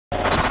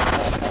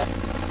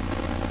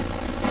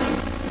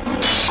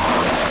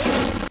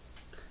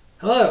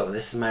Hello,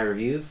 this is my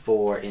review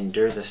for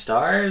Endure the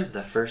Stars,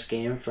 the first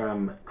game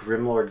from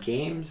Grimlord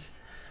Games.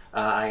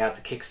 I got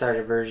the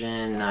Kickstarter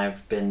version.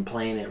 I've been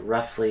playing it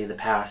roughly the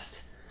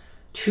past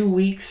 2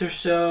 weeks or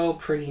so,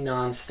 pretty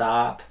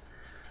non-stop.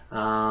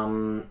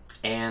 And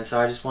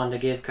so I just wanted to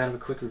give kind of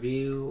a quick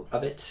review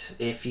of it.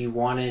 If you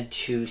wanted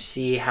to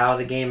see how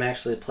the game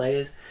actually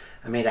plays,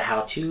 I made a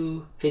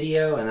how-to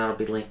video, and that'll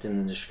be linked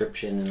in the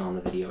description and on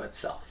the video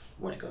itself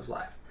when it goes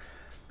live.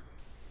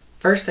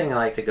 First thing I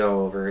like to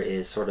go over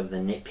is sort of the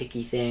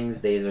nitpicky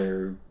things. These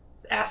are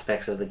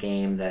aspects of the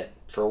game that,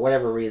 for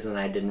whatever reason,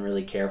 I didn't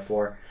really care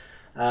for.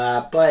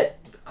 But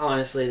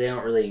honestly, they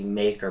don't really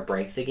make or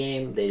break the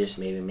game. They just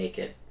maybe make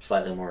it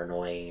slightly more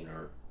annoying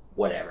or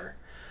whatever.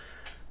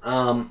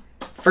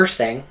 First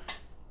thing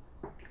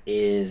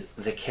is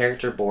the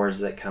character boards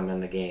that come in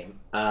the game.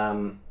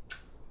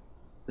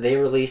 They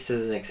released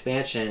as an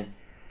expansion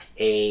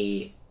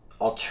a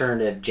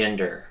alternative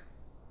gender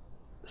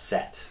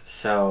set,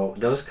 so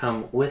those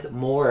come with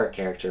more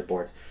character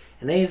boards,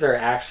 and these are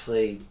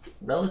actually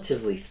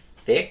relatively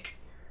thick.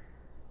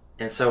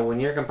 And so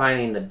when you're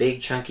combining the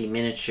big chunky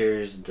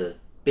miniatures, the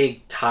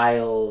big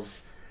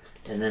tiles,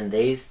 and then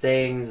these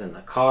things and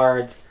the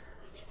cards,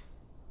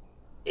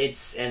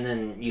 and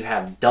then you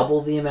have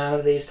double the amount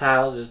of these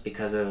tiles just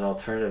because of an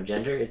alternative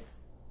gender,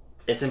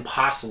 it's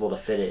impossible to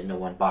fit it into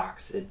one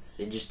box. It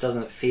just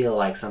doesn't feel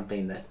like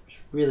something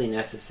that's really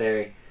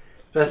necessary,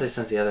 especially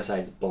since the other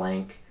side is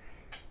blank.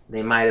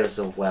 They might as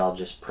well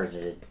just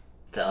printed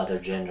the other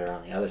gender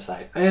on the other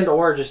side,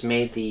 or just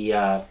made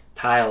the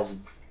tiles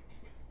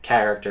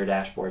character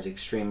dashboards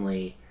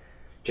extremely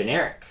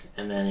generic,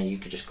 and then you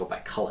could just go by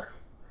color.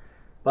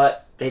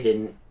 But they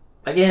didn't.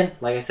 Again,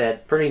 like I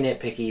said, pretty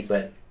nitpicky,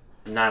 but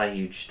not a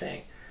huge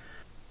thing.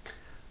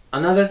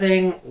 Another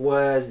thing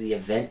was the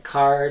event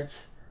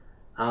cards.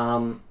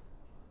 The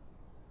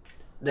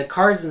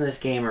cards in this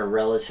game are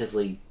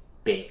relatively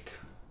big.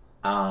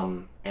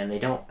 And they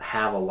don't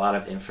have a lot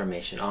of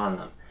information on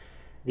them.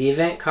 The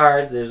event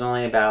cards, there's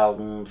only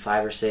about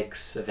 5 or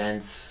 6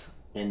 events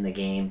in the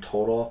game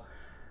total.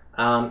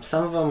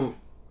 Some of them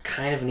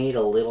kind of need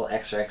a little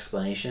extra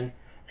explanation,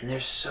 and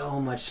there's so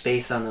much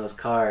space on those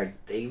cards.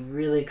 They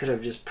really could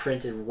have just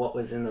printed what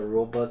was in the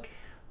rulebook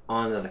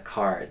onto the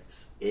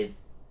cards.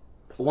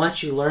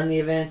 Once you learn the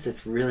events,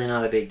 it's really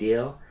not a big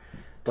deal,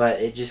 but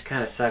it just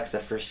kind of sucks the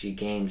first few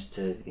games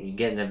you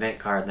get an event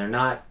card. They're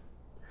not.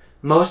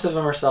 Most of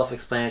them are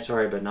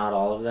self-explanatory, but not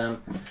all of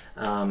them.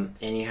 And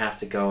you have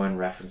to go and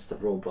reference the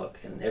rulebook.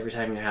 And every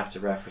time you have to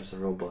reference the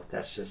rulebook,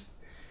 that's just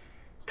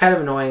kind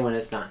of annoying when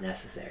it's not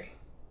necessary.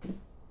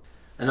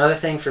 Another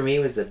thing for me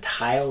was the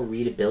tile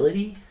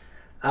readability.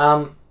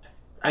 I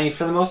mean,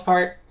 for the most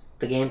part,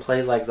 the game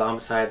plays like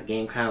Zombicide. The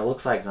game kind of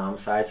looks like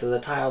Zombicide, so the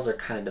tiles are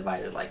kind of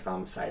divided like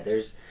Zombicide.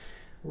 There's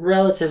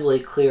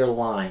relatively clear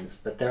lines,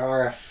 but there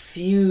are a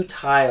few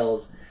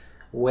tiles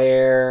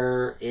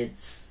where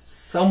it's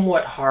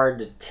somewhat hard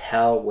to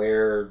tell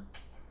where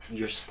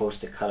you're supposed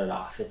to cut it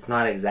off. It's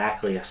not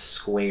exactly a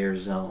square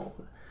zone.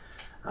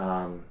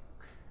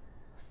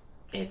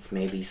 It's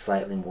maybe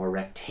slightly more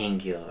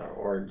rectangular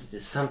or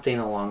something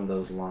along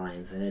those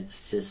lines, and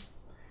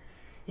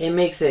it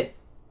makes it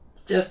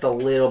just a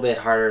little bit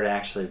harder to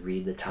actually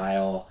read the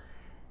tile.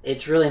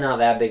 It's really not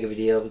that big of a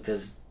deal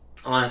because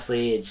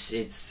honestly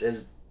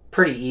it's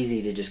pretty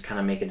easy to just kind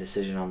of make a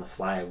decision on the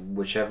fly.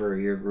 Whichever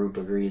your group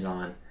agrees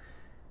on,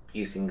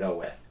 you can go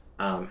with.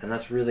 And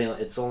that's really,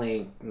 it's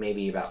only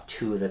maybe about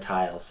 2 of the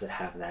tiles that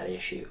have that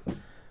issue.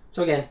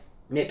 So again,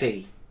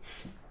 nitpicky.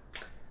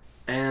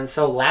 And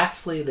so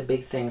lastly, the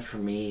big thing for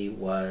me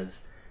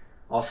was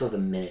also the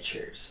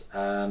miniatures.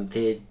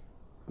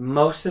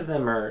 Most of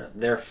them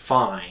they're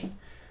fine,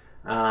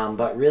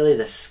 but really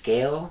the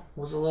scale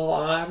was a little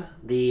odd.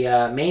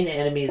 The main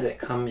enemies that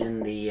come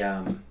in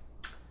the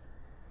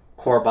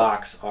core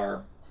box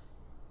are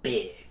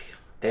big.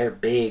 They're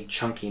big,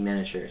 chunky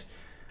miniatures.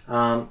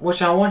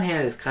 Which on one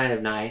hand is kind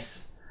of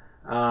nice.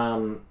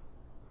 On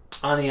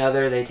the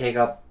other, they take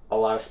up a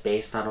lot of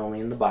space, not only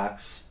in the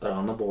box, but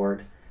on the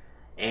board.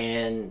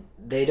 And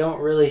they don't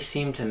really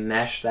seem to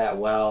mesh that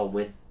well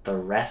with the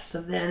rest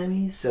of the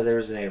enemies. So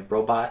there's a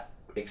robot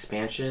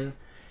expansion,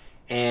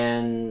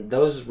 and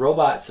those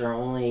robots are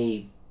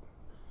only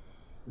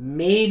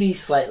maybe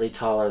slightly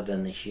taller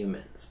than the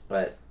humans,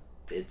 but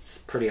it's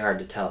pretty hard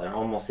to tell. They're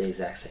almost the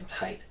exact same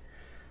height.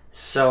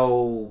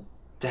 So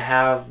to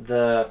have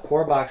the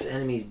core box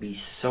enemies be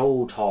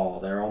so tall,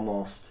 they're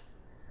almost,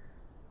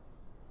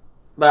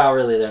 well,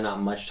 really they're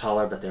not much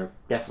taller, but they're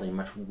definitely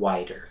much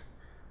wider.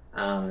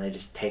 They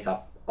just take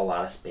up a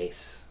lot of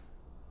space.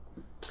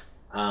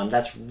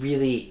 That's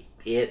really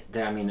it.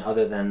 I mean,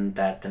 other than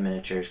that, the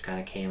miniatures kind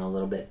of came a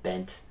little bit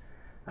bent.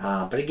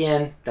 But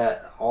again,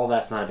 all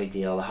that's not a big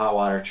deal. The hot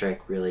water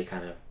trick really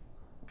kind of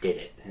did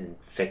it and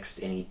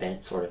fixed any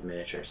bent sort of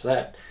miniature. So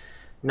that,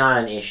 not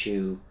an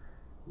issue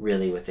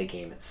really with the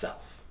game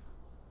itself.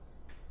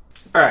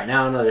 Alright,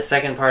 now onto the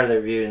second part of the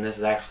review, and this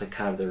is actually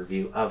kind of the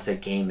review of the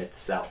game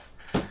itself.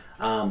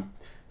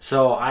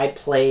 So I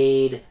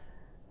played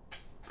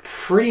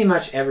pretty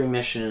much every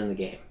mission in the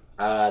game.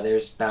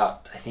 There's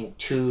about, I think,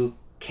 2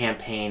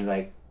 campaigns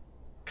I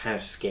kind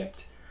of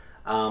skipped,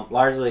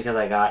 largely because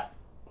I got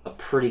a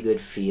pretty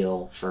good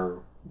feel for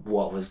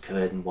what was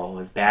good and what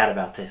was bad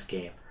about this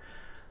game.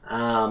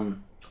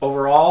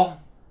 Overall,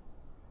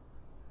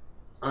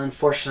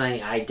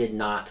 unfortunately, I did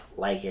not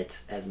like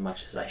it as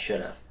much as I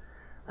should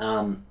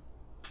have.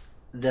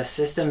 The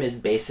system is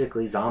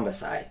basically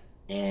Zombicide,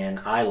 and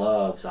I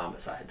love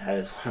Zombicide. That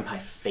is one of my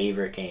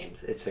favorite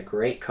games. It's a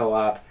great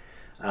co-op.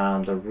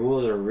 The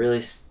rules are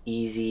really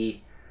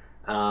easy,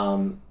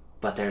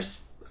 but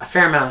there's a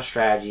fair amount of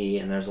strategy,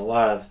 and there's a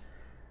lot of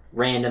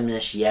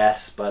randomness,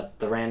 yes, but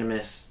the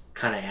randomness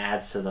kind of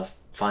adds to the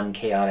fun,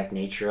 chaotic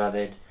nature of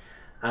it.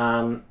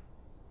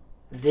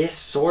 This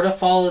sort of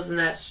follows in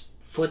that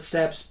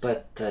footsteps,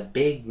 but the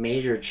big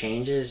major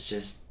changes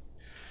just,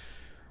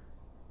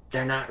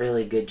 they're not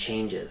really good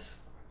changes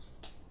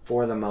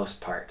for the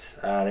most part.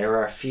 There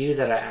are a few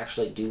that I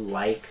actually do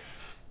like.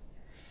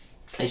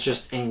 It's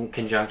just in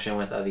conjunction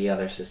with the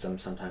other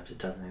systems, sometimes it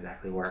doesn't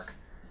exactly work.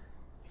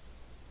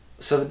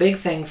 So the big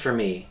thing for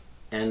me,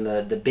 and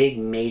the big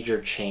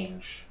major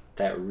change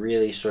that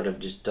really sort of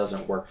just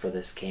doesn't work for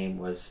this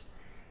game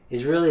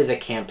is really the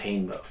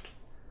campaign mode.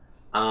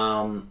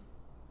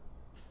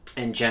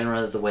 And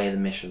generally the way the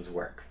missions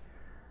work.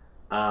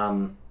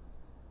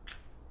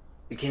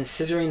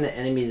 Considering the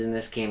enemies in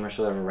this game are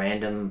sort of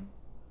random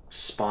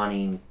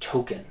spawning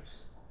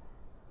tokens,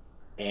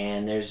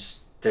 and there's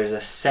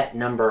a set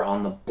number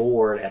on the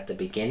board at the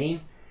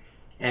beginning,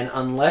 and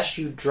unless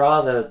you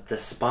draw the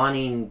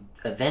spawning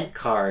event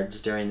cards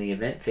during the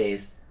event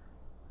phase,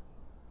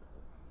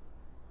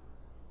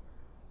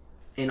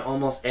 in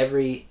almost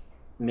every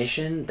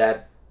mission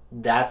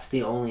that's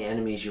the only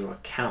enemies you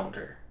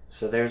encounter.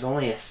 So there's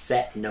only a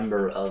set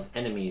number of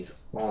enemies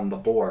on the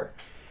board.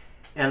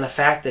 And the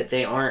fact that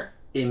they aren't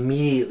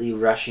immediately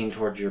rushing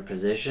towards your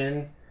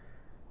position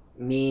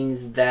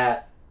means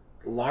that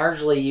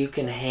largely you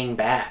can hang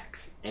back.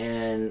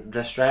 And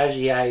the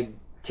strategy I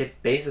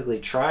basically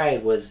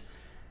tried was,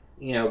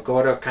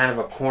 go to kind of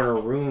a corner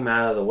room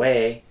out of the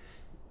way,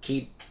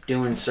 keep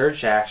doing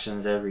search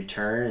actions every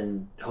turn,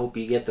 and hope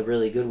you get the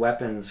really good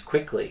weapons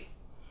quickly.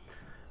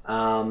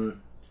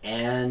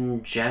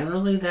 And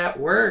generally that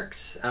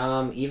worked.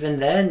 Even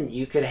then,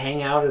 you could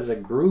hang out as a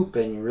group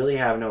and really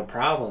have no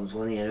problems.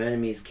 When the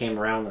enemies came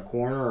around the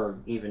corner or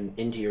even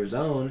into your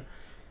zone,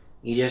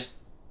 you just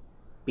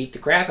beat the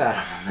crap out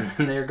of them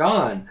and they're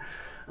gone.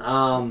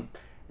 And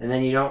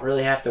then you don't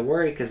really have to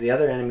worry because the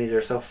other enemies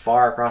are so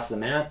far across the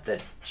map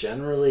that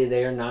generally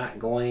they're not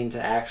going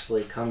to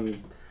actually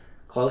come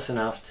close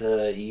enough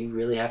to you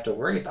really have to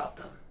worry about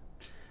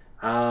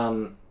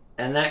them.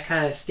 And that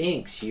kind of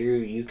stinks.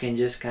 You can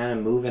just kind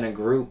of move in a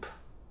group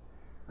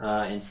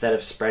instead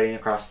of spreading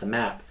across the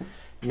map.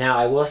 Now,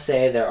 I will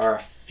say there are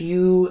a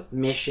few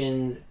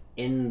missions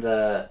in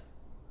the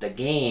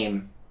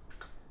game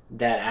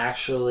that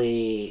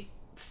actually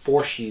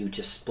force you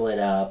to split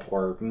up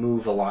or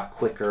move a lot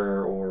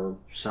quicker or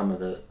some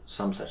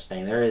such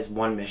thing. There is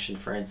one mission,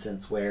 for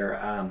instance,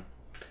 where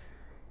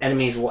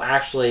enemies will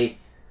actually,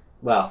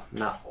 well,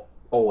 not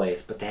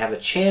always, but they have a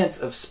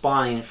chance of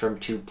spawning from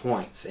 2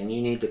 points, and you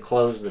need to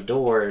close the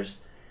doors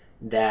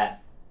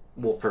that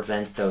will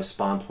prevent those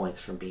spawn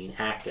points from being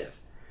active.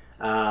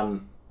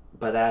 But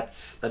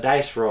that's a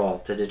dice roll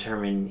to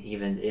determine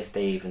even if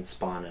they even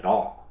spawn at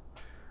all.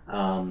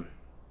 And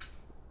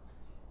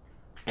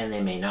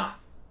they may not.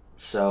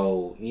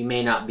 So you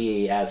may not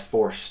be as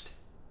forced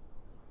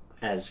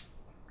as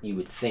you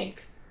would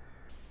think.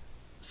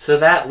 So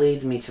that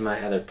leads me to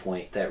my other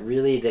point, that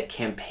really the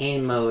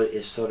campaign mode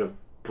is sort of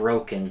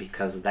broken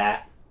because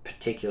that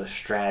particular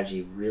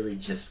strategy really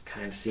just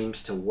kind of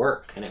seems to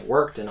work, and it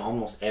worked in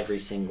almost every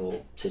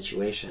single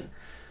situation.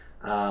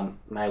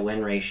 My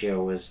win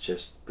ratio was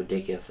just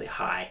ridiculously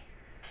high,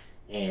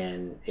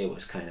 and it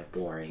was kind of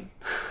boring.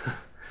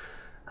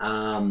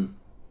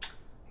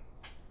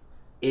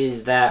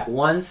 Is that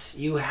once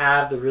you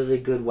have the really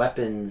good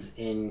weapons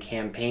in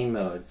campaign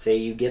mode, say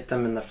you get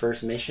them in the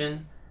first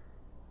mission,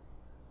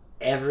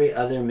 every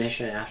other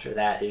mission after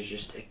that is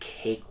just a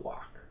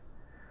cakewalk.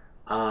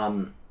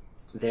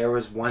 There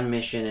was one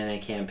mission in a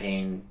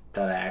campaign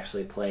that I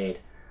actually played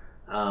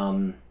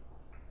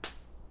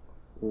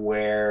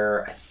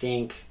where I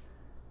think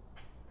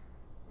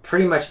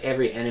pretty much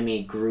every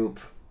enemy group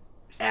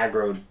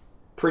aggroed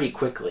pretty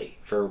quickly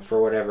for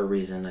whatever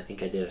reason. I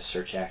think I did a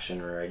search action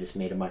or I just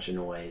made a bunch of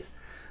noise.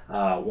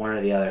 One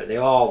or the other. They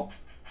all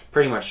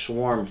pretty much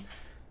swarmed,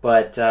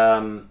 but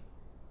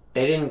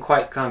they didn't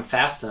quite come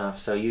fast enough,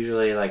 so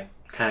usually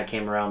kind of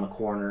came around the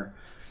corner,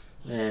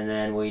 and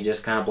then we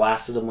just kind of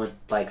blasted them with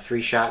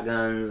 3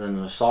 shotguns and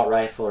an assault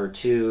rifle or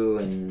 2,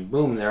 and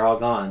boom, they're all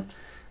gone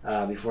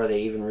before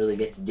they even really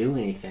get to do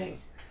anything.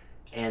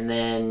 And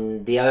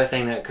then the other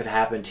thing that could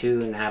happen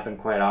too, and happen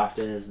quite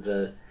often, is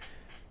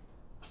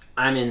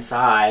I'm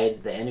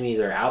inside, the enemies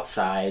are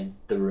outside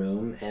the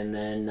room, and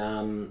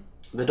then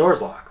the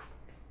doors lock.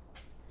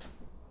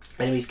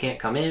 Enemies can't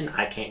come in,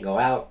 I can't go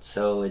out,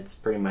 so it's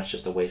pretty much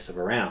just a waste of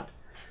a round.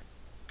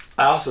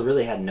 I also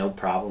really had no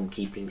problem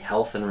keeping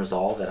health and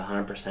resolve at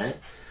 100%.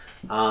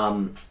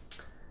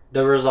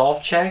 The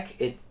resolve check,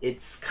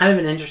 it's kind of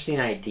an interesting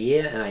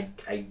idea, and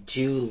I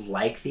do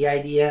like the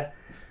idea,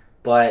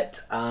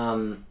 but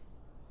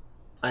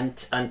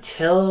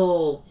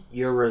until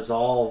your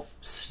resolve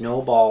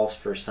snowballs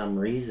for some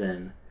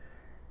reason,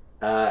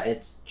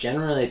 it's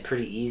generally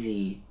pretty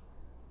easy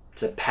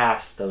to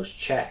pass those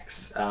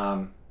checks.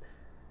 A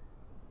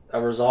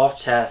resolve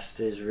test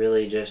is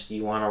really just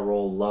you want to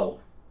roll low,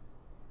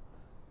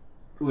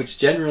 which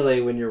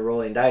generally when you're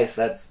rolling dice,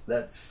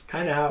 that's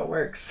kind of how it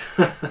works.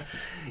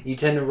 You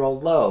tend to roll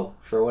low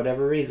for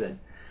whatever reason.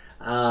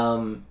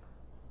 But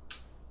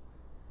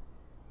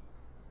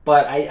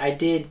I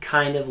did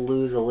kind of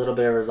lose a little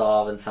bit of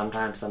resolve, and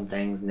sometimes some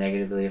things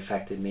negatively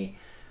affected me.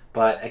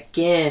 But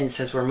again,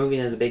 since we're moving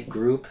as a big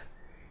group,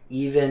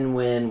 even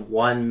when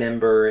one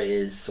member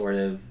is sort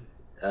of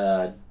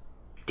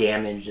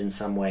damaged in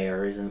some way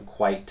or isn't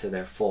quite to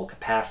their full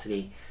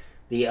capacity,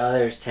 the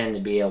others tend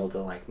to be able to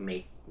like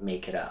make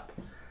it up.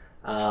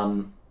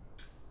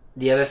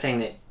 The other thing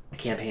that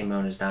campaign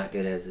mode is not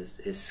good at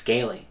is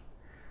scaling.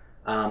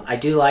 I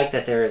do like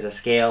that there is a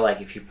scale,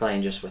 like if you're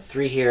playing just with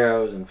 3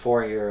 heroes and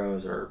 4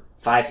 heroes or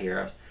 5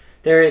 heroes,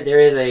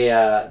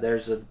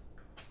 there's a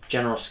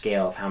general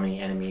scale of how many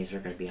enemies are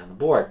going to be on the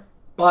board.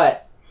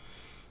 But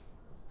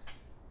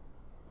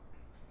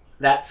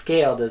that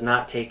scale does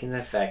not take into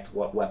effect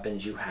what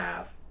weapons you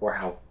have or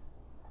how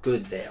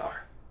good they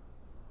are.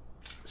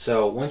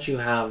 So once you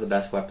have the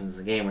best weapons in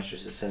the game, which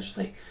is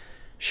essentially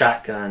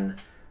shotgun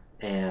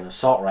and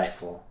assault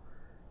rifle,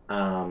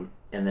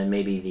 and then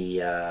maybe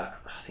the, I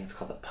think it's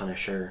called the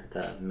Punisher,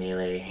 the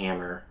melee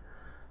hammer,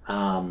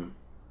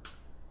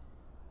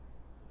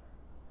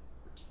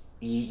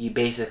 you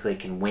basically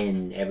can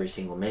win every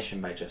single mission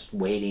by just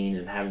waiting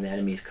and having the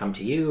enemies come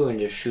to you and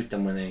just shoot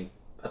them when they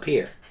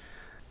appear.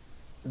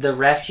 The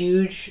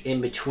refuge in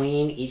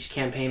between each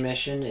campaign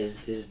mission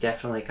is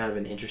definitely kind of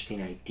an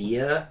interesting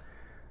idea.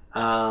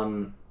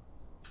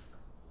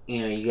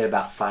 You get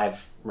about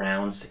 5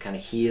 rounds to kind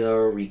of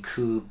heal,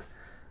 recoup,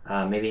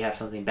 maybe have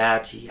something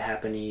bad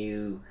happen to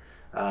you,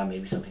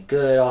 maybe something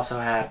good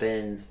also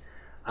happens.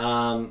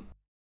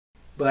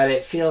 But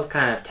it feels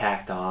kind of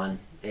tacked on.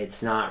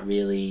 It's not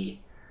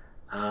really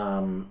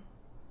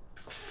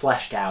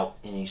fleshed out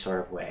in any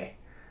sort of way.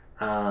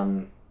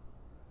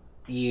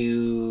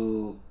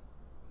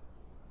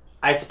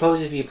 I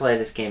suppose if you play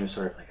this game as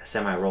sort of like a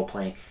semi-role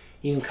playing,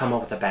 you can come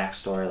up with a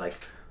backstory, like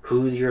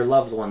who your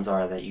loved ones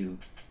are that you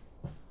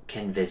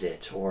can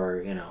visit,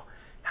 or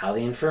how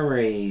the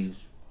infirmary is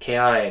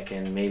chaotic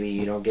and maybe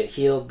you don't get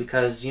healed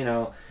because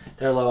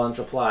they're low on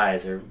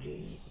supplies, or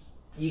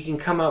you can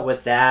come up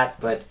with that.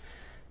 But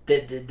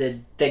the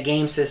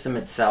game system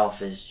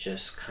itself is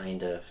just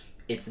kind of,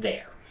 it's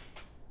there.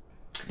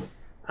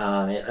 It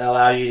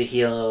allows you to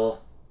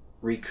heal,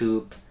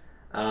 recoup,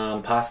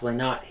 possibly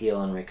not heal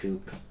and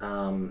recoup,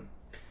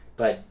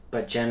 but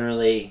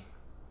generally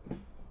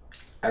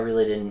I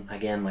really didn't,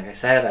 again, like I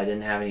said, I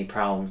didn't have any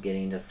problems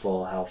getting to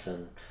full health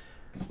and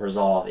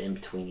resolve in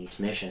between each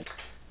mission.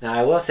 Now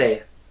I will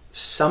say,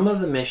 some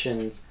of the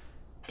missions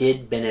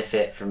did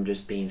benefit from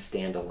just being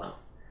standalone.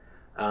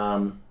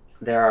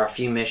 There are a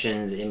few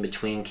missions in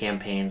between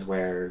campaigns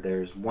where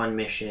there's one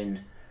mission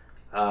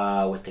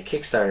with the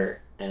Kickstarter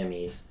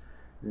enemies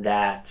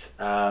that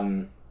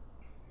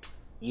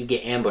you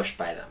get ambushed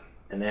by them,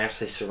 and they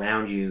actually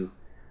surround you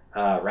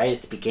right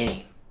at the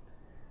beginning.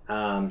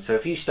 So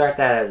if you start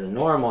that as a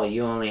normal,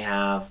 you only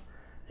have,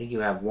 I think you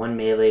have 1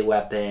 melee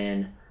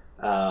weapon,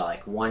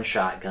 like 1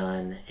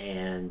 shotgun,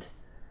 and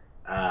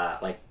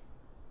like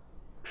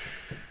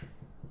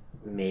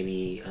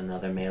maybe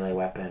another melee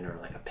weapon or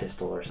like a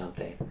pistol or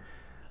something.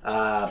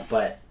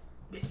 But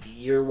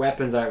your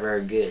weapons aren't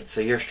very good,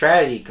 so your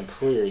strategy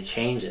completely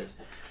changes.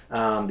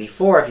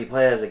 Before, if you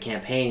play as a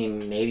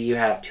campaign, maybe you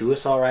have 2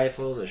 assault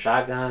rifles, a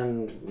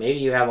shotgun, maybe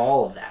you have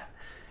all of that.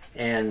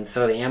 And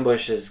so the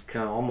ambush is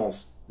kind of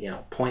almost,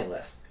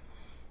 pointless.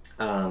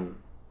 You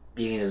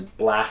can just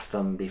blast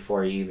them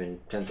before you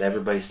even, since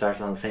everybody starts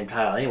on the same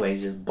tile anyway,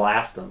 you just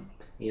blast them.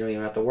 You don't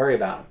even have to worry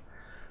about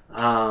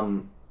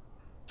them.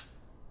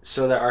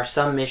 So there are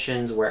some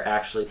missions where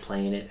actually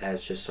playing it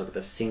as just sort of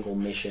a single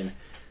mission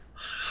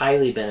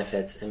highly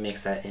benefits and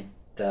makes that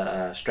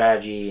the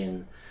strategy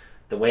and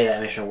the way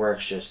that mission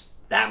works just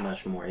that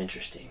much more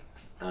interesting.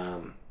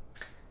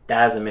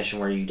 That is a mission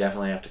where you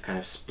definitely have to kind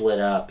of split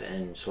up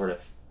and sort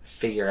of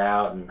figure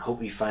out and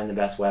hope you find the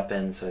best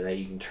weapon so that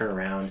you can turn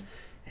around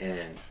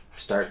and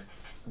start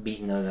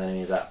beating those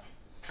enemies up.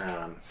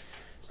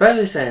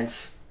 Especially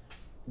since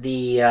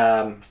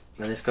and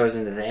this goes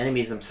into the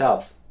enemies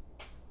themselves.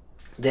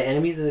 The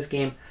enemies in this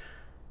game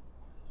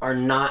are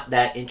not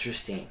that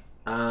interesting.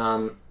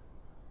 And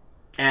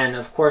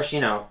of course,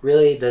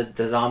 really the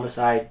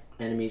Zombicide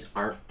enemies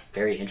aren't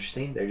very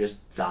interesting. They're just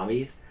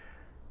zombies.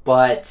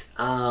 But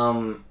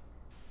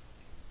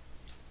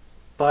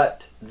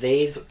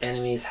these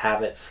enemies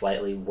have it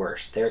slightly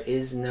worse. There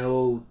is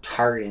no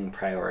targeting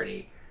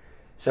priority.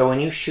 So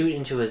when you shoot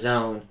into a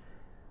zone,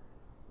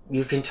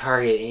 you can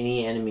target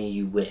any enemy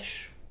you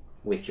wish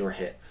with your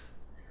hits.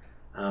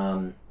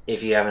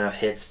 If you have enough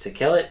hits to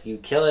kill it, you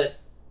kill it.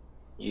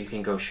 You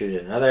can go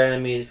shoot at other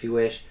enemies if you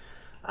wish.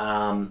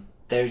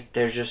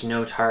 There's just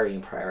no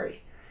targeting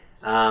priority,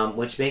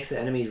 which makes the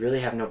enemies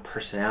really have no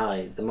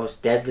personality. The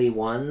most deadly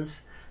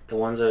ones, the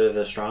ones that are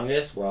the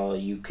strongest, well,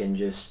 you can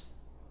just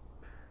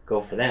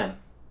go for them.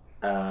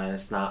 And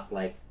it's not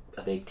like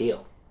a big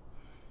deal.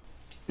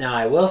 Now,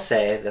 I will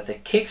say that the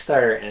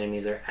Kickstarter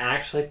enemies are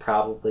actually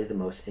probably the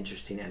most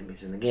interesting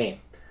enemies in the game.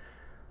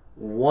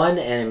 One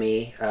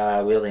enemy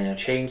wielding a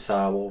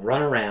chainsaw will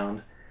run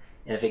around,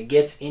 and if it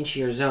gets into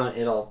your zone,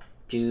 it'll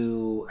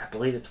do, I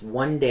believe it's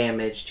 1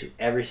 damage to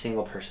every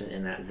single person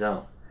in that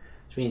zone,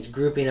 which means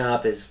grouping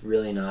up is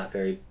really not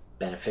very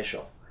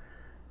beneficial.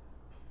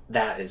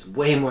 That is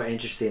way more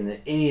interesting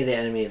than any of the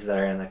enemies that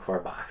are in the core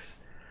box.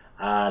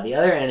 The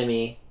other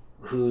enemy,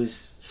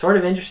 who's sort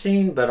of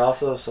interesting but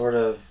also sort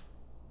of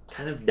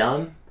kind of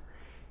dumb,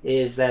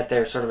 is that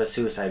they're sort of a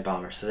suicide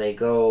bomber. So they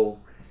go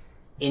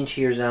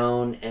into your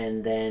zone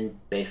and then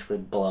basically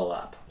blow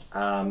up.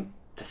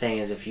 The thing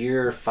is, if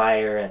you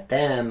fire at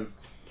them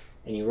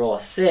and you roll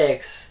a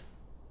 6,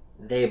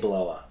 they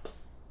blow up.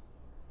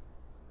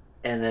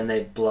 And then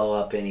they blow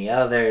up any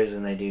others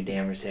and they do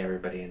damage to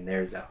everybody in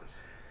their zone.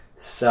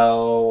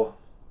 So,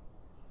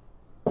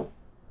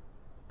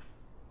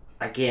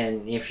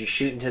 again, if you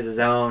shoot into the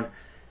zone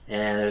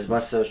and there's a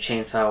bunch of those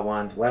chainsaw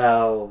ones,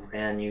 well,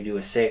 and you do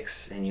a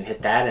 6 and you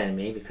hit that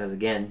enemy, because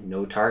again,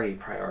 no target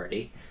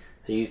priority,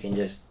 so you can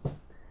just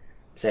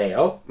say,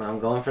 oh, I'm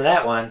going for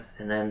that one,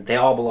 and then they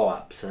all blow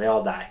up, so they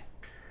all die.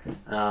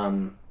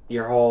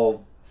 Your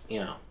whole,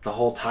 the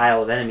whole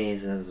tile of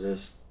enemies is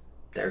just,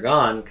 they're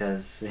gone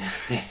because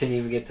they didn't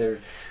even get to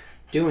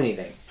do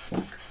anything.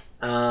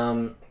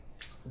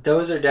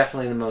 Those are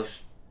definitely the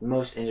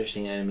most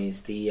interesting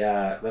enemies.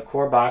 The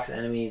core box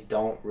enemies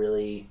don't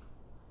really,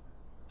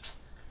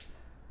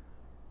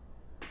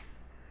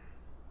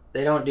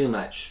 they don't do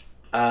much.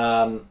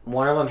 One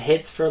of them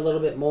hits for a little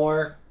bit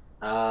more.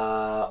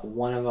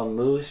 One of them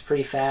moves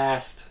pretty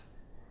fast,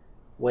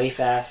 way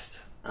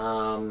fast.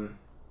 And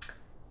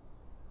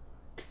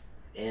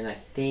I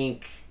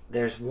think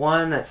there's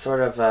one that's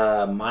sort of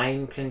a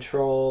mind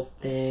control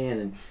thing,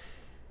 and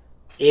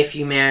if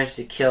you manage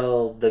to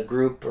kill the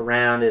group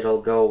around,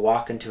 it'll go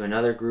walk into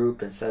another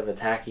group instead of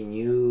attacking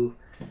you.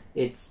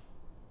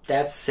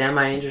 That's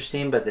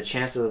semi-interesting, but the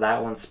chances of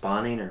that one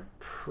spawning are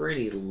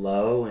pretty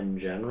low in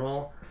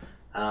general.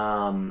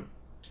 The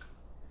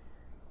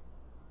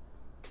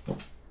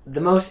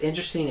most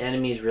interesting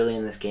enemies really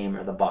in this game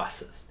are the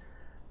bosses.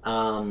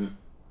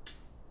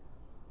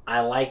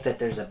 I like that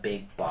there's a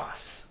big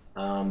boss.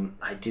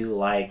 I do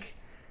like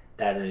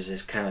that there's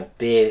this kind of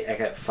big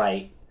epic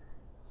fight,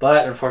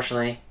 but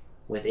unfortunately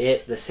with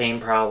it the same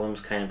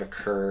problems kind of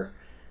occur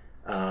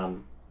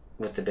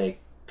with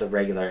the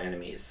regular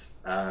enemies.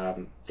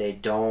 They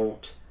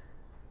don't,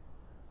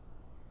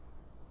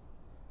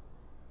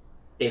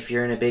 if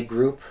you're in a big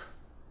group,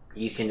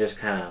 you can just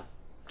kind of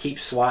keep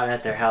swatting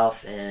at their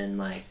health,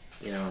 and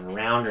in a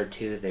round or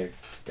two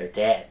they're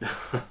dead.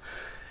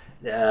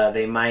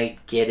 They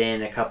might get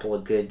in a couple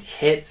of good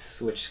hits,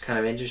 which is kind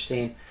of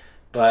interesting,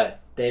 but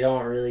they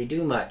don't really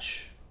do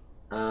much.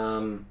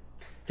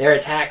 Their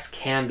attacks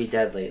can be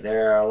deadly.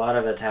 There are a lot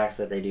of attacks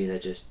that they do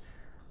that just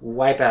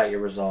wipe out your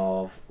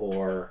resolve,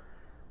 or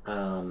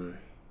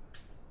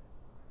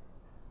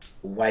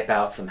wipe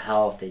out some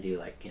health. They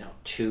do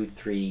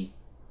 2-3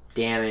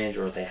 damage,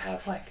 or they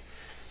have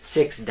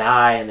 6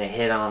 die and they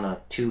hit on a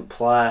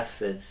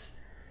 2+.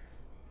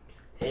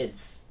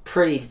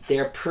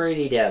 They're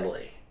pretty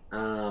deadly.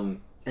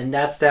 And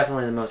that's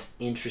definitely the most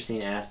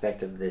interesting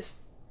aspect of this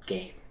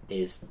game,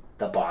 is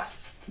the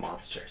boss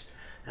monsters.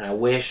 And I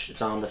wish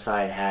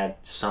Zombicide had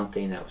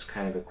something that was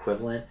kind of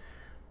equivalent,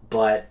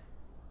 but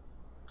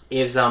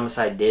if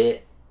Zombicide did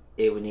it,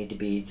 it would need to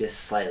be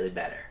just slightly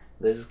better.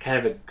 This is kind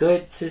of a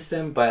good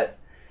system, but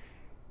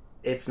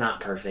it's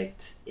not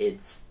perfect.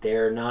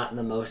 They're not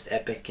the most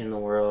epic in the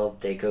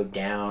world. They go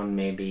down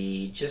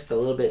maybe just a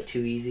little bit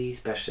too easy,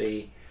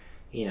 especially,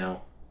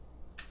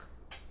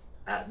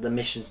 the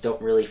missions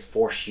don't really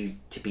force you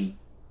to be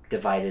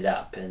divided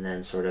up and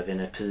then sort of in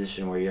a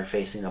position where you're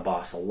facing a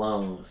boss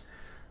alone,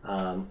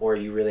 or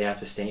you really have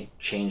to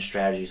change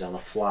strategies on the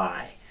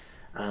fly.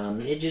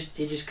 It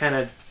just kind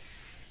of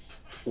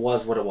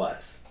was what it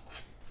was.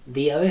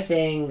 The other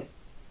thing,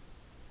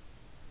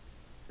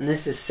 and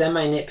this is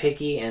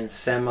semi-nitpicky and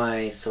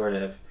semi-sort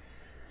of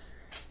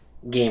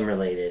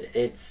game-related,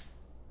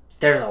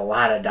 there's a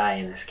lot of die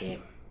in this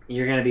game.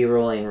 You're going to be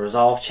rolling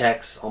resolve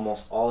checks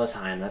almost all the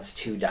time. That's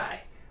 2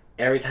 die.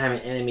 Every time an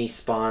enemy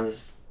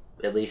spawns,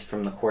 at least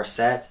from the core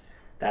set,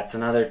 that's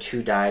another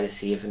 2 die to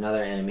see if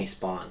another enemy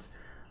spawns.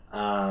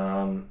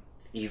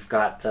 You've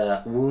got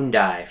the wound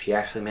die. If you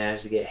actually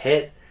manage to get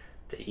hit,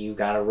 you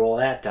got to roll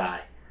that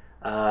die.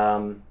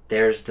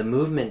 There's the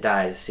movement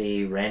die to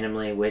see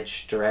randomly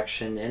which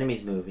direction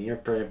enemies move. You're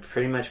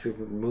pretty much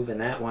moving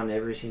that one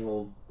every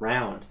single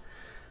round.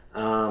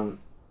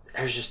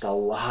 There's just a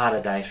lot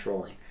of dice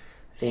rolling.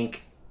 I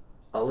think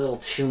a little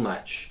too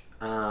much.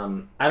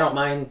 I don't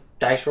mind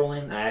dice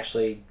rolling. I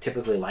actually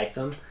typically like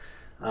them.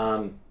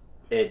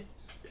 It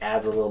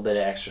adds a little bit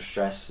of extra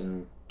stress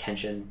and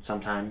tension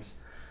sometimes.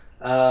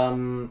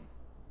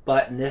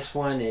 But in this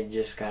one, it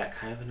just got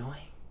kind of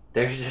annoying.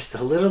 There's just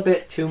a little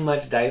bit too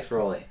much dice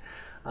rolling.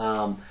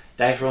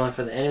 Dice rolling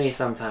for the enemy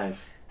sometimes.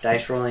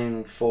 Dice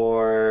rolling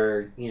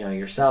for,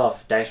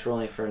 yourself. Dice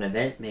rolling for an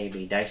event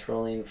maybe. Dice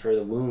rolling for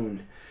the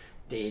wound.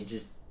 It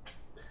just,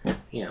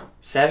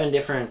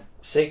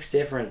 6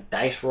 different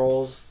dice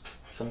rolls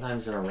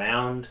sometimes in a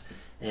round.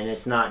 And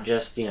it's not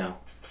just,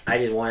 I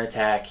did one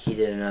attack, he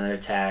did another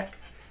attack,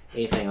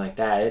 anything like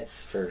that.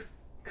 It's for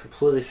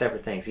completely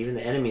separate things. Even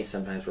the enemies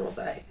sometimes roll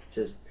die.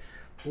 Just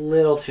a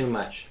little too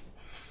much.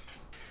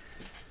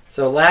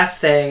 So last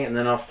thing, and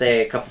then I'll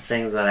say a couple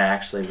things that I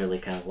actually really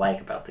kind of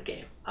like about the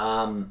game.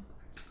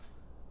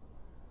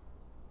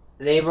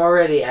 They've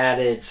already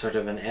added sort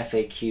of an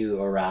FAQ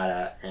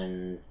errata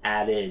and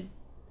added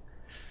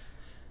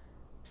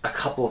a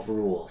couple of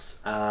rules.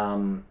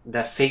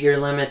 The figure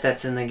limit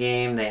that's in the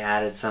game, they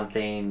added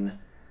something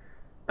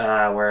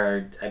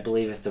where I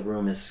believe if the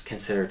room is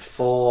considered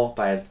full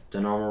by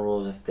the normal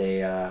rules,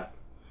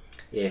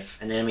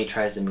 if an enemy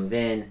tries to move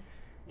in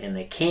and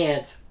they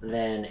can't,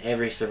 then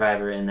every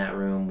survivor in that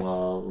room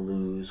will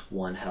lose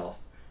 1 health,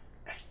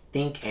 I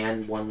think,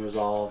 and 1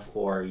 resolve,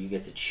 or you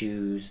get to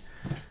choose.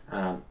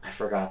 I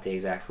forgot the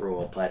exact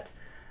rule, but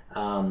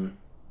and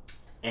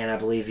I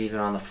believe even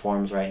on the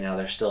forums right now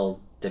they're still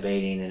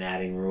debating and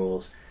adding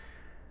rules,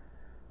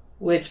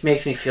 which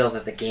makes me feel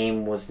that the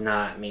game was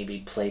not maybe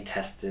play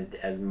tested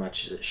as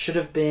much as it should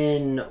have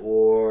been,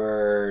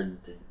 or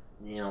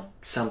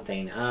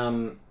something.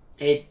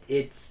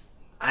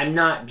 I'm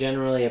not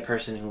generally a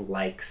person who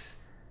likes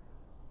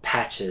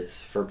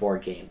patches for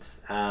board games.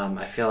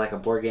 I feel like a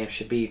board game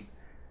should be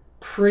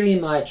pretty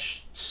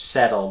much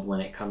settled when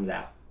it comes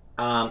out.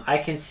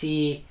 I can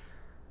see,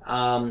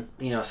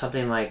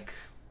 something like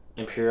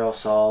Imperial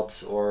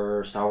Assault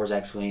or Star Wars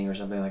X-Wing or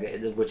something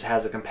like that, which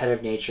has a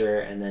competitive nature,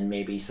 and then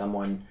maybe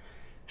someone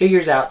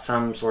figures out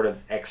some sort of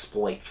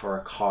exploit for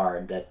a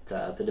card that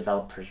the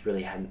developers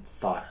really hadn't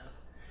thought of.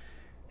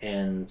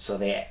 And so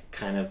they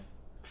kind of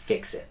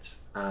fix it.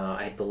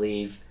 I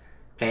believe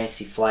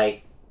Fantasy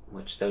Flight,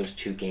 which those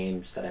 2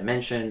 games that I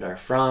mentioned are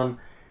from,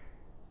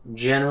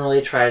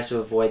 generally tries to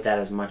avoid that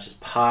as much as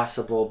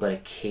possible, but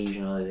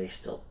occasionally they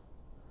still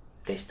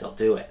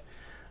do it.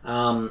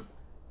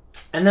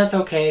 And that's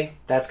okay.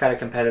 That's got a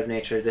competitive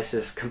nature. This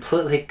is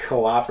completely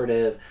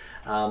cooperative.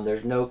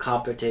 There's no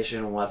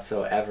competition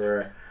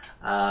whatsoever.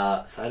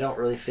 So I don't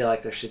really feel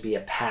like there should be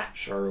a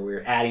patch or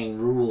we're adding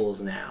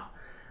rules now.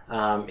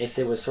 If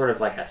it was sort of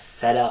like a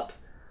setup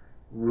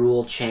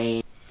rule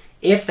change,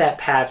 if that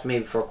patch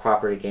maybe for a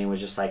cooperative game was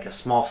just like a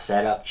small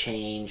setup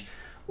change,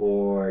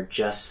 or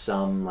just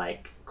some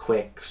like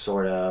quick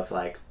sort of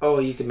like, oh,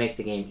 you can make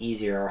the game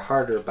easier or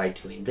harder by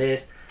doing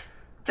this,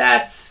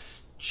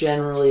 that's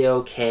generally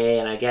okay.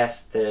 And I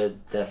guess the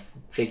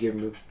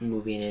figure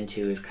moving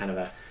into is kind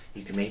of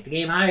you can make the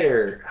game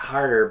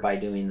harder by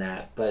doing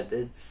that, but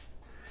it's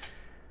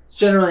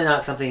generally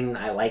not something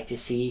I like to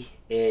see.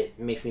 It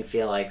makes me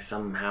feel like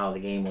somehow the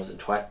game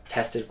wasn't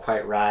tested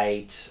quite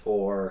right,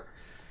 or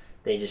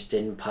they just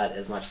didn't put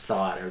as much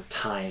thought or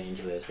time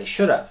into it as they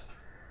should have.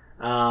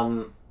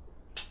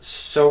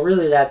 So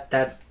really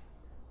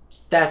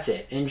that's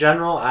it. In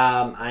general,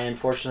 I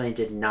unfortunately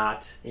did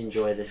not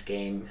enjoy this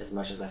game as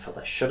much as I felt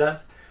I should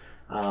have.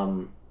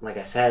 Like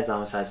I said,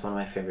 Zombicide is one of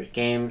my favorite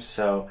games,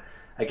 so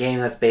a game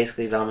that's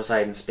basically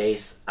Zombicide in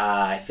space,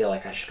 I feel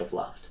like I should have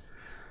loved.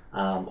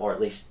 Or at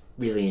least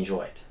really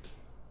enjoyed.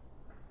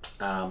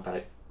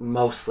 But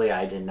mostly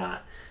I did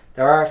not.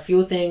 There are a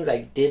few things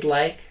I did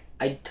like.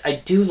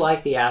 I do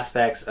like the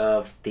aspects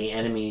of the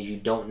enemies. You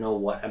don't know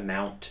what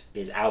amount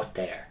is out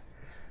there.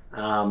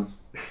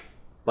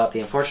 But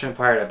the unfortunate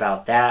part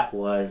about that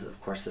was,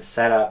 of course, the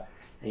setup,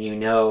 and you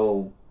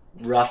know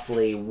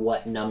roughly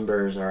what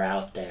numbers are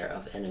out there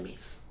of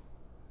enemies.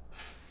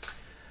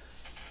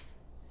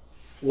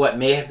 What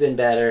may have been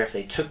better if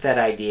they took that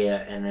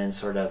idea and then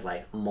sort of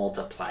like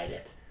multiplied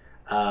it.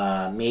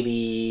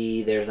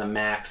 Maybe there's a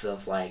max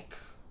of like,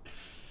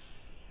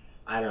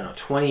 I don't know,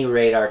 20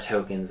 radar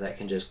tokens that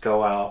can just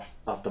go out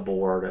off the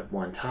board at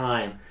one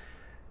time.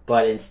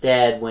 But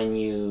instead, when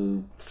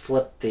you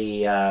flip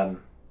the,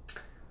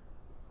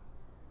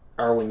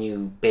 or when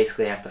you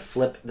basically have to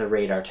flip the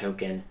radar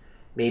token,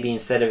 maybe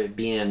instead of it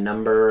being a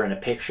number and a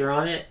picture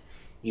on it,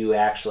 you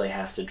actually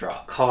have to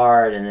draw a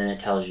card, and then it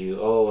tells you,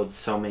 oh, it's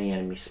so many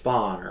enemies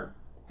spawn, or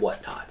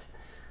whatnot.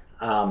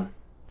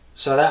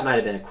 So that might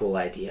have been a cool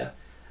idea.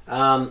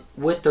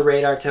 With the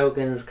radar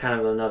tokens, kind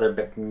of another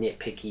bit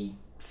nitpicky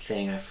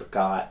thing I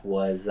forgot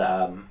was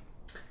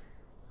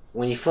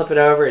when you flip it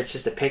over, it's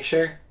just a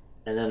picture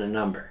and then a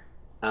number.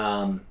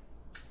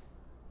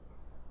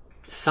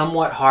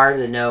 Somewhat hard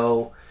to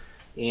know,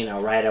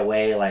 right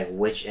away, like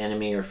which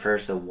enemy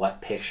refers to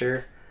what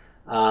picture.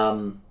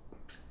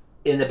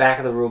 In the back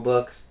of the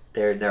rulebook,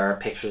 there are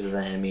pictures of the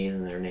enemies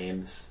and their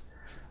names.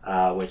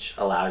 which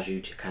allows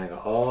you to kind of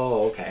go,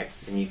 oh, okay,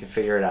 and you can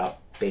figure it out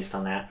based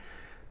on that.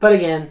 But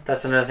again,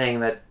 that's another thing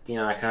that,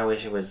 I kind of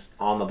wish it was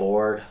on the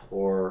board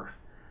or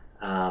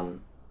on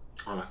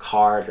a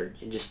card or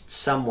just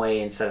some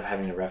way instead of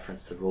having to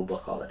reference the rule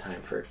book all the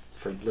time for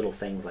little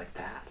things like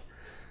that.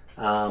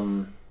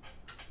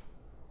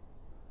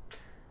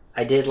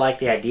 I did like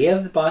the idea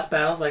of the boss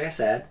battles, like I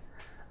said.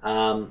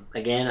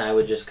 Again, I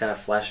would just kind of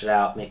flesh it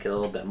out, make it a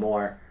little bit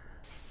more.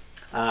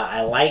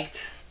 I liked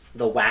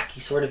the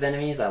wacky sort of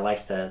enemies. I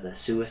liked the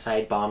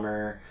suicide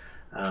bomber.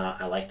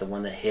 I liked the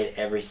one that hit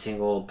every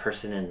single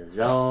person in the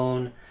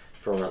zone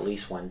for at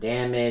least 1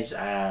 damage.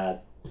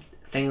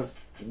 Things,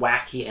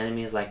 wacky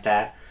enemies like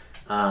that,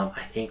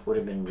 I think would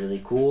have been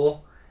really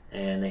cool,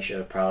 and they should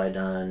have probably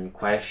done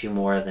quite a few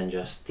more than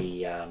just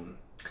the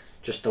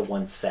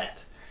one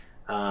set.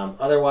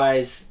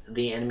 Otherwise,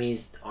 the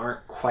enemies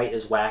aren't quite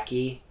as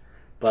wacky,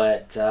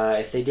 but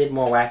if they did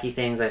more wacky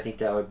things, I think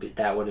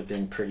that would have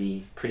been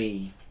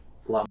pretty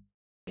lot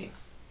more.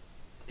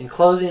 In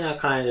closing, I'll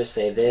kind of just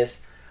say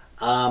this.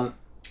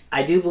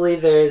 I do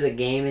believe there is a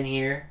game in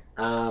here.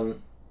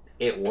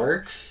 It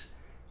works.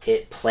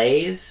 It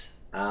plays.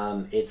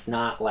 It's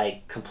not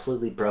like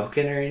completely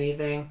broken or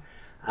anything.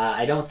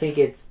 I don't think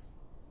it's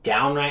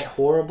downright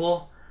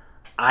horrible.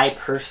 I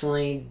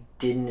personally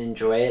didn't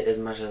enjoy it as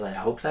much as I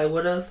hoped I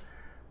would have,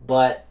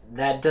 but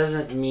that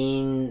doesn't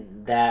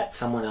mean that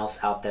someone else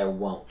out there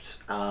won't.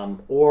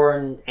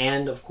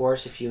 And of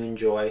course, if you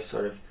enjoy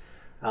sort of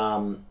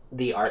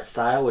the art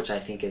style, which I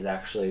think is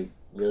actually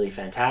really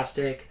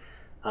fantastic.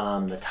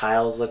 The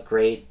tiles look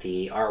great.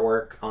 The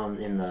artwork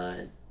in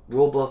the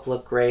rulebook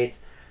look great.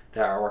 The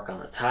artwork on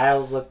the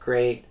tiles look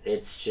great.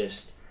 It's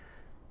just,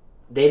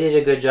 they did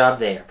a good job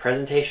there.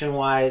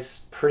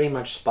 Presentation-wise, pretty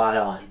much spot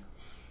on.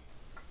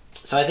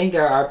 So I think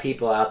there are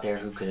people out there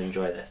who could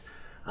enjoy this.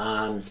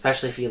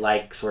 Especially if you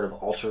like sort of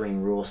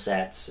altering rule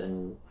sets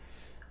and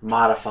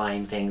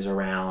modifying things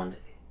around.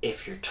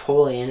 If you're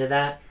totally into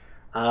that,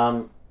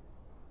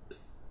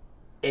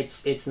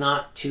 it's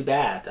not too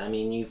bad. I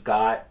mean, you've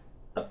got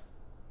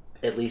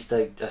at least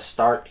a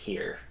start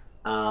here.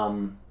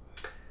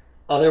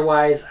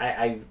 Otherwise,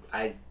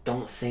 I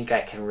don't think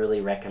I can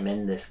really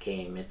recommend this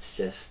game. It's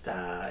just,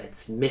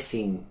 it's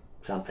missing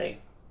something.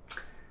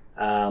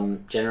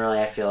 Generally,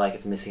 I feel like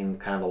it's missing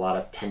kind of a lot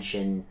of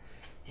tension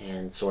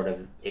and sort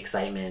of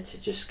excitement.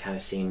 It just kind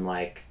of seemed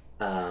like,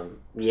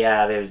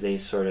 yeah, there's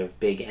these sort of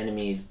big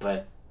enemies,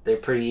 but they're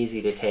pretty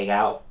easy to take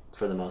out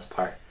for the most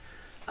part.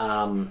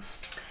 And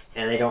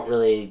they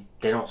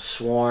don't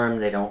swarm,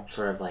 they don't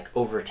sort of like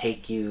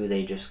overtake you,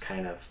 they just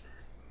kind of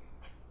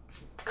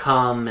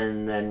come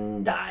and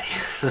then die.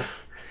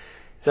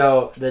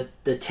 So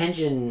the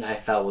tension I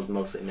felt was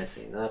mostly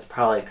missing. That's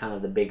probably kind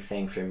of the big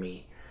thing for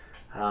me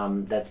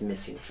that's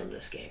missing from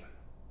this game.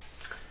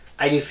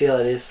 I do feel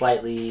it is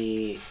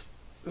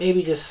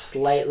maybe just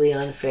slightly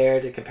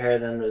unfair to compare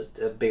them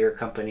to a bigger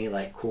company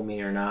like Cool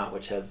Mini or Not,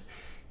 which has,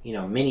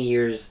 many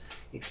years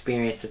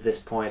experience at this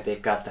point.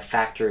 They've got the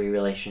factory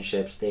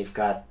relationships. They've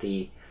got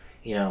the,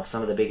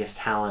 some of the biggest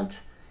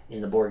talent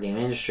in the board game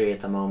industry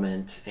at the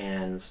moment,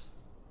 and,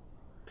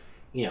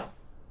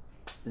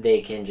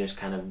 they can just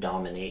kind of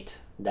dominate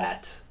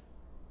that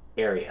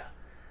area.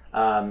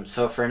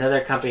 So for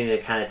another company to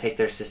kind of take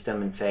their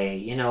system and say,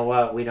 you know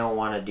what, we don't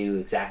want to do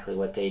exactly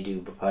what they do,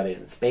 but put it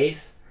in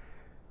space,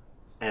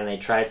 and they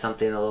tried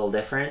something a little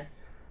different.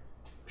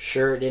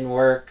 Sure, it didn't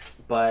work,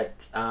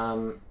 but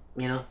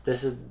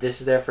this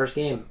is their first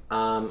game.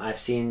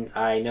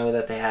 I know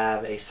that they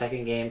have a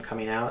second game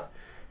coming out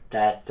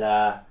that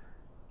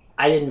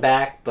I didn't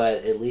back,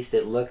 but at least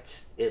it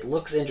looks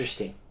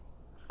interesting.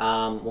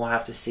 We'll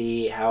have to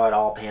see how it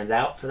all pans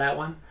out for that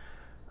one.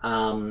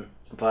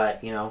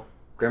 But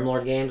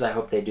Grimlord Games, I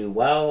hope they do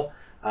well.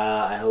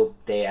 I hope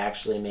they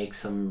actually make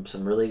some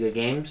really good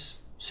games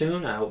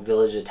soon. I hope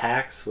Village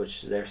Attacks,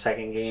 which is their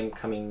second game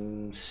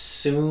coming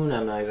soon,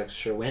 I'm not exactly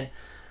sure when,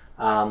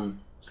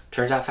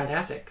 turns out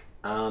fantastic.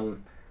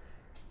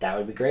 That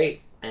would be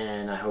great,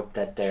 and I hope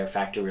that their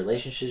factory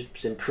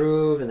relationships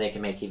improve and they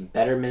can make even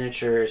better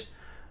miniatures,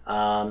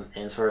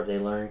 and sort of they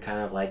learn kind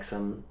of like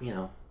some,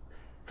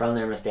 from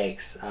their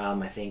mistakes.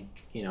 I think,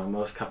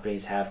 most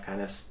companies have kind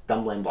of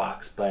stumbling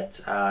blocks, but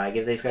I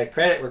give these guys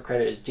credit where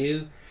credit is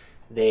due.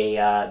 They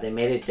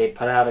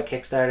put out a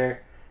Kickstarter.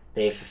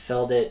 They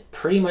fulfilled it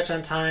pretty much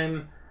on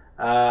time.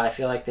 I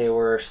feel like they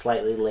were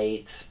slightly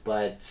late,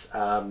 but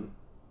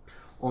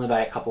only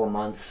by a couple of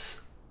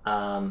months.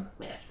 I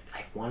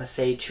want to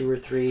say 2 or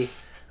 3.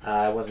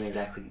 I wasn't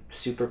exactly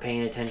super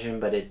paying attention,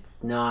 but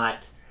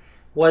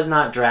was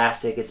not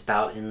drastic. It's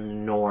about in the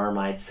norm,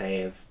 I'd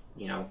say, of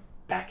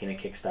backing a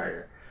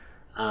Kickstarter.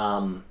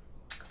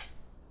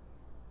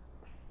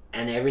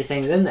 And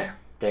everything's in there.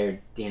 The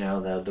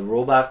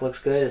rule book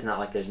looks good. It's not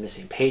like there's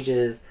missing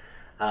pages.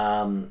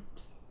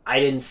 I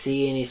didn't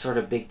see any sort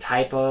of big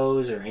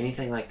typos or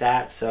anything like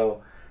that.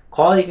 So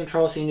quality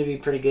control seemed to be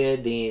pretty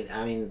good.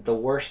 The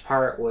worst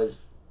part was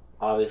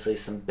obviously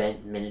some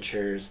bent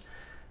miniatures,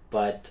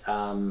 but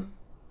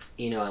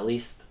at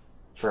least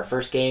for a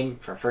first game,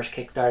 for a first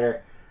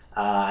Kickstarter,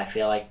 I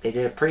feel like they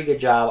did a pretty good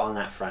job on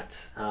that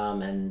front,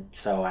 and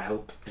so I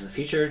hope in the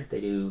future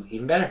they do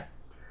even better.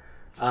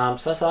 So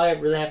that's all I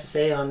really have to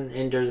say on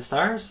Enter the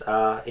Stars.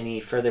 Any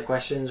further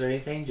questions or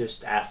anything,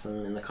 just ask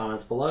them in the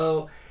comments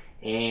below,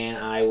 and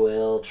I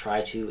will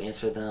try to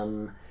answer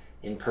them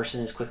in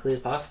person as quickly as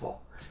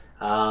possible.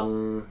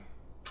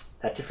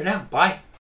 That's it for now. Bye.